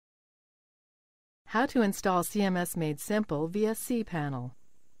How to install CMS Made Simple via cPanel.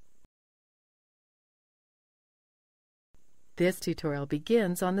 This tutorial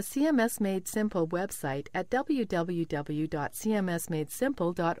begins on the CMS Made Simple website at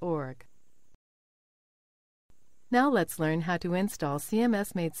www.cmsmadesimple.org. Now let's learn how to install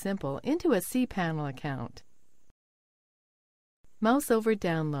CMS Made Simple into a cPanel account. Mouse over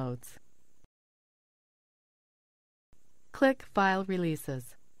Downloads. Click File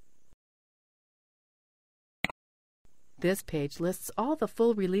Releases. This page lists all the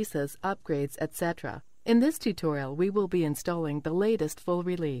full releases, upgrades, etc. In this tutorial, we will be installing the latest full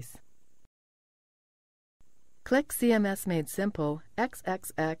release. Click CMS Made Simple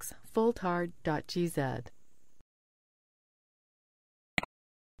XXX fulltard.gz.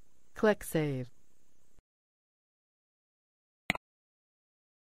 Click Save.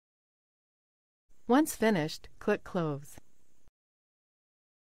 Once finished, click Close.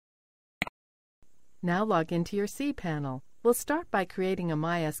 Now log into your cPanel. We'll start by creating a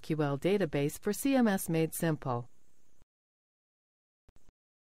MySql database for CMS Made Simple.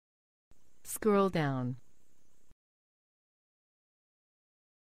 Scroll down.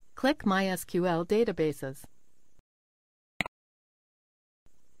 Click MySql Databases.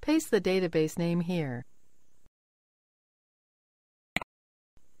 Paste the database name here.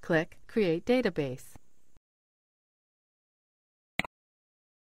 Click Create Database.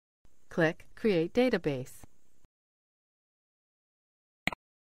 Click Create Database.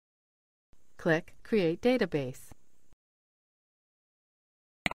 Click Create Database.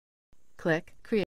 Click Create